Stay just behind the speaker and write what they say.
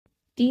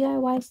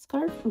DIY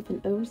scarf with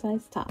an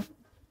oversized top.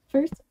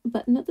 First,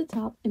 button up the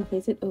top and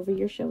place it over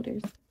your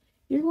shoulders.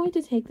 You're going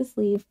to take the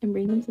sleeves and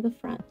bring them to the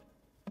front.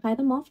 Tie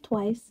them off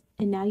twice,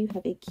 and now you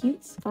have a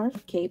cute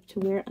scarf cape to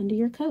wear under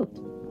your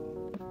coat.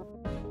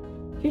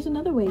 Here's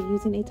another way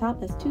using a top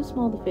that's too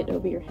small to fit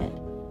over your head.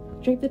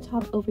 Drape the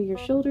top over your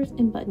shoulders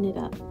and button it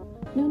up.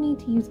 No need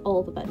to use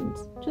all the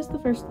buttons, just the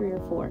first 3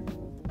 or 4.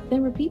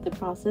 Then repeat the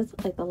process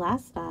like the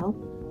last style,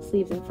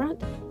 sleeves in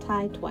front,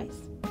 tie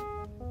twice.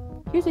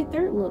 Here's a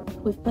third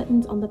look with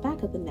buttons on the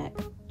back of the neck.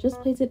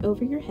 Just place it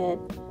over your head,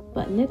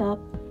 button it up,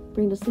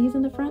 bring the sleeves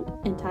in the front,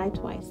 and tie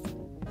twice.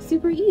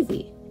 Super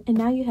easy! And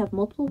now you have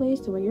multiple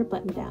ways to wear your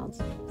button downs.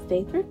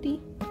 Stay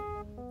thrifty!